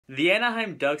The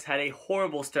Anaheim Ducks had a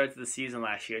horrible start to the season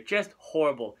last year. Just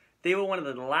horrible. They were one of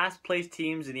the last place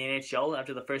teams in the NHL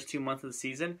after the first 2 months of the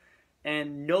season,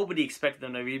 and nobody expected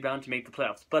them to rebound to make the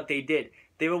playoffs, but they did.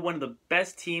 They were one of the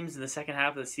best teams in the second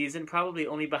half of the season, probably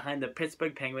only behind the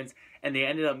Pittsburgh Penguins, and they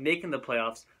ended up making the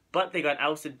playoffs, but they got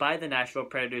ousted by the Nashville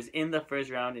Predators in the first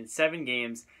round in 7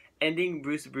 games, ending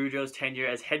Bruce Boudreau's tenure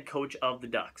as head coach of the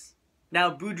Ducks.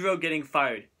 Now, Boudreau getting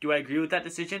fired. Do I agree with that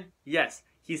decision? Yes.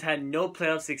 He's had no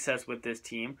playoff success with this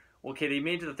team. Okay, they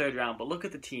made it to the third round, but look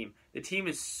at the team. The team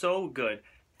is so good.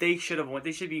 They should have won.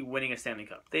 They should be winning a Stanley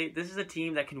Cup. This is a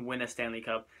team that can win a Stanley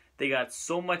Cup. They got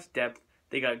so much depth.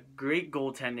 They got great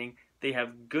goaltending. They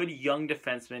have good young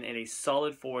defensemen and a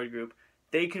solid forward group.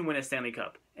 They can win a Stanley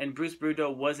Cup. And Bruce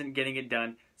Boudreau wasn't getting it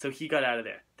done, so he got out of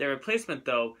there. Their replacement,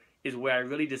 though, is where I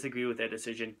really disagree with their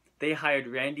decision. They hired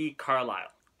Randy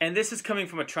Carlyle. And this is coming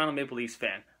from a Toronto Maple Leafs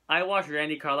fan. I watched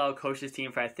Randy Carlyle coach his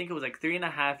team for I think it was like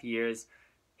 3.5 years.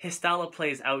 His style of play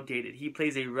is outdated. He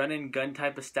plays a run-and-gun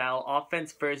type of style,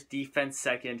 offense first, defense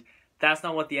second. That's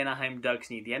not what the Anaheim Ducks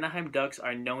need. The Anaheim Ducks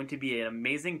are known to be an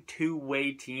amazing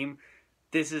two-way team.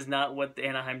 This is not what the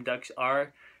Anaheim Ducks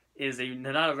are. They're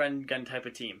not a run-and-gun type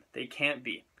of team. They can't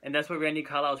be. And that's what Randy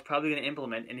Carlyle is probably going to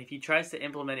implement. And if he tries to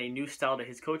implement a new style to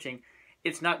his coaching,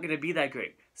 it's not going to be that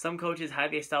great. Some coaches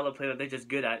have a style of play that they're just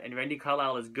good at, and Randy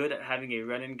Carlyle is good at having a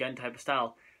run-and-gun type of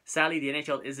style. Sadly, the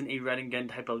NHL isn't a run-and-gun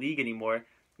type of league anymore,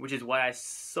 which is why I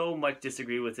so much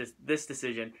disagree with this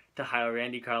decision to hire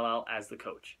Randy Carlyle as the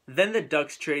coach. Then the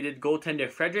Ducks traded goaltender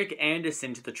Frederik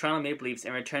Andersen to the Toronto Maple Leafs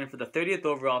in return for the 30th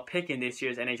overall pick in this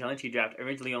year's NHL entry draft,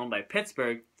 originally owned by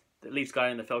Pittsburgh. The Leafs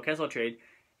got in the Phil Kessel trade,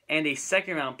 and a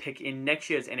second-round pick in next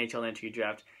year's NHL entry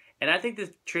draft. And I think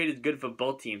this trade is good for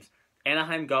both teams.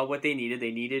 Anaheim got what they needed. They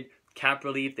needed cap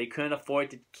relief. They couldn't afford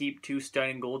to keep 2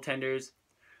 starting goaltenders,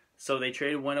 so they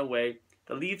traded one away.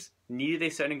 The Leafs needed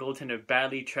a starting goaltender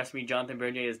badly. Trust me, Jonathan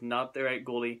Bernier is not the right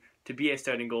goalie to be a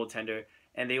starting goaltender,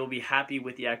 and they will be happy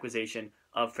with the acquisition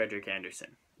of Frederik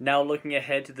Andersen. Now looking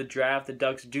ahead to the draft, the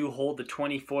Ducks do hold the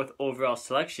 24th overall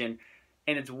selection,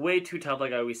 and it's way too tough,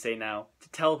 like I always say now, to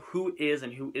tell who is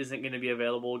and who isn't going to be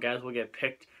available. Guys will get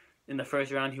picked in the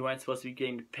first round who aren't supposed to be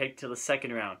getting picked till the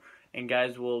second round. And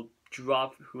guys will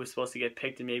drop who was supposed to get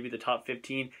picked in maybe the top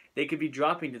 15. They could be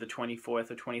dropping to the 24th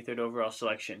or 23rd overall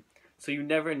selection. So you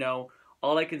never know.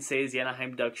 All I can say is the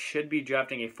Anaheim Ducks should be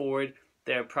drafting a forward.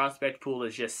 Their prospect pool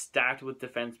is just stacked with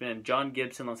defensemen. And John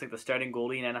Gibson looks like the starting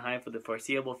goalie in Anaheim for the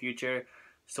foreseeable future.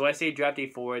 So I say draft a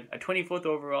forward. A 24th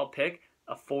overall pick,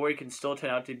 a forward can still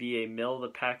turn out to be a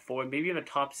middle-of-the-pack forward, maybe even a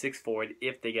top 6 forward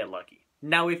if they get lucky.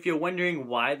 Now, if you're wondering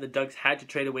why the Ducks had to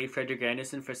trade away Frederik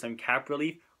Andersen for some cap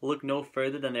relief, look no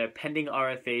further than their pending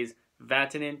RFAs,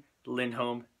 Vatanen,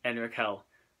 Lindholm, and Raquel.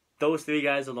 Those 3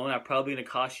 guys alone are probably going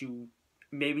to cost you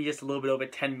maybe just a little bit over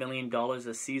 $10 million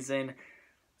a season.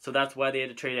 So that's why they had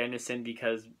to trade Andersen,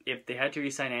 because if they had to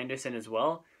re-sign Andersen as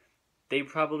well, they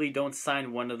probably don't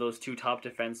sign one of those 2 top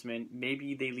defensemen.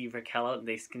 Maybe they leave Raquel out and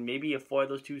they can maybe afford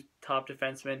those 2 top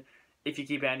defensemen if you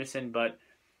keep Andersen, but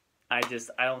I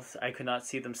could not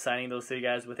see them signing those 3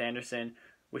 guys with Andersen,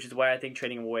 which is why I think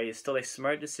trading him away is still a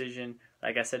smart decision,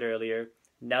 like I said earlier.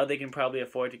 Now they can probably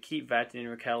afford to keep Vatanen,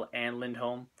 Raquel, and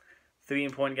Lindholm, 3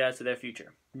 important guys to their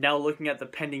future. Now looking at the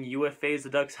pending UFAs the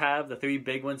Ducks have, the 3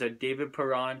 big ones are David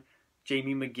Perron,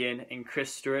 Jamie McGinn, and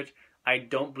Chris Stewart. I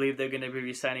don't believe they're going to be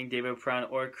re-signing David Perron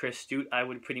or Chris Stewart. I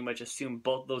would pretty much assume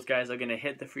both those guys are going to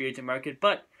hit the free agent market,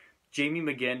 but Jamie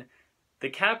McGinn, the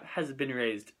cap has been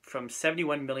raised from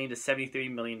 $71 million to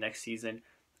 $73 million next season.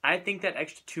 I think that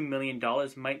extra $2 million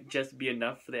might just be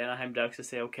enough for the Anaheim Ducks to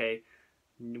say, okay,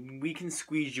 we can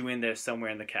squeeze you in there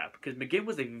somewhere in the cap. Because McGinn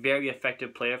was a very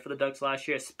effective player for the Ducks last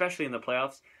year, especially in the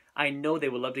playoffs. I know they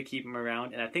would love to keep him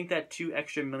around, and I think that $2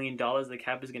 extra million the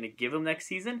cap is going to give him next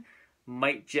season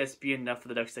might just be enough for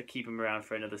the Ducks to keep him around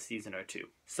for another season or 2.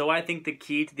 So I think the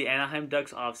key to the Anaheim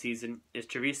Ducks offseason is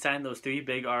to re-sign those 3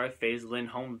 big RFAs,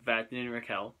 Lindholm, Vatanen, and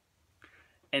Raquel,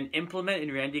 and implement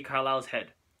in Randy Carlyle's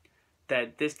head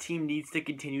that this team needs to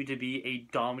continue to be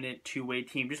a dominant 2-way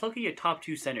team. Just look at your top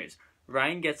 2 centers,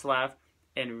 Ryan Getzlaf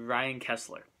and Ryan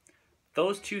Kessler.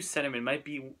 Those 2 centermen might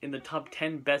be in the top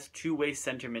 10 best 2-way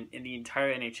centermen in the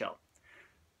entire NHL.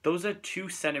 Those are 2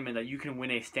 centermen that you can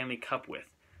win a Stanley Cup with.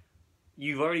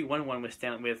 You've already won one with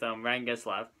Ryan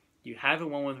Getzlaf. You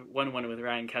haven't won one with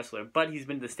Ryan Kessler, but he's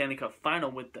been to the Stanley Cup final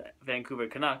with the Vancouver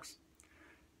Canucks.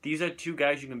 These are 2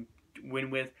 guys you can win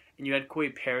with, and you had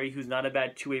Corey Perry, who's not a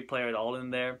bad 2-way player at all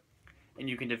in there. And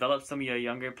you can develop some of your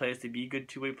younger players to be good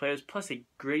 2-way players, plus a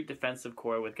great defensive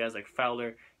core with guys like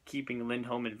Fowler, keeping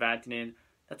Lindholm and Vatanen.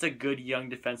 That's a good young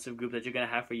defensive group that you're going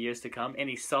to have for years to come, and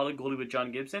a solid goalie with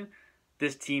John Gibson.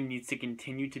 this team needs to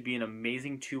continue to be an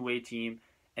amazing two-way team,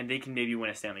 and they can maybe win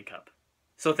a Stanley Cup.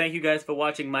 So thank you guys for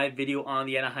watching my video on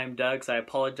the Anaheim Ducks. I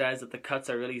apologize that the cuts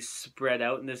are really spread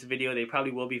out in this video. They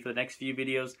probably will be for the next few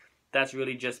videos. That's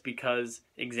really just because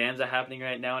exams are happening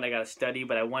right now and I gotta study,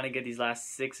 but I want to get these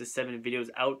last 6 or 7 videos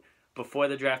out before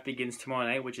the draft begins tomorrow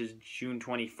night, which is June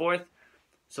 24th.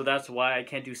 So that's why I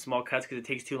can't do small cuts, because it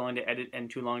takes too long to edit and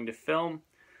too long to film.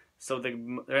 So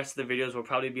the rest of the videos will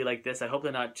probably be like this. I hope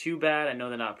they're not too bad. I know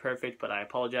they're not perfect, but I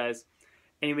apologize.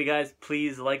 Anyway, guys,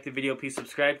 please like the video. Please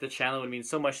subscribe to the channel. It would mean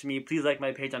so much to me. Please like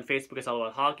my page on Facebook. It's all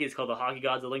about hockey. It's called The Hockey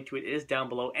Gods. The link to it is down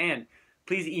below. And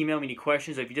please email me any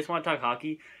questions, or if you just want to talk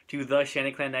hockey, to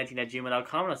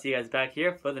theshannonclan19@gmail.com. And I'll see you guys back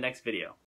here for the next video.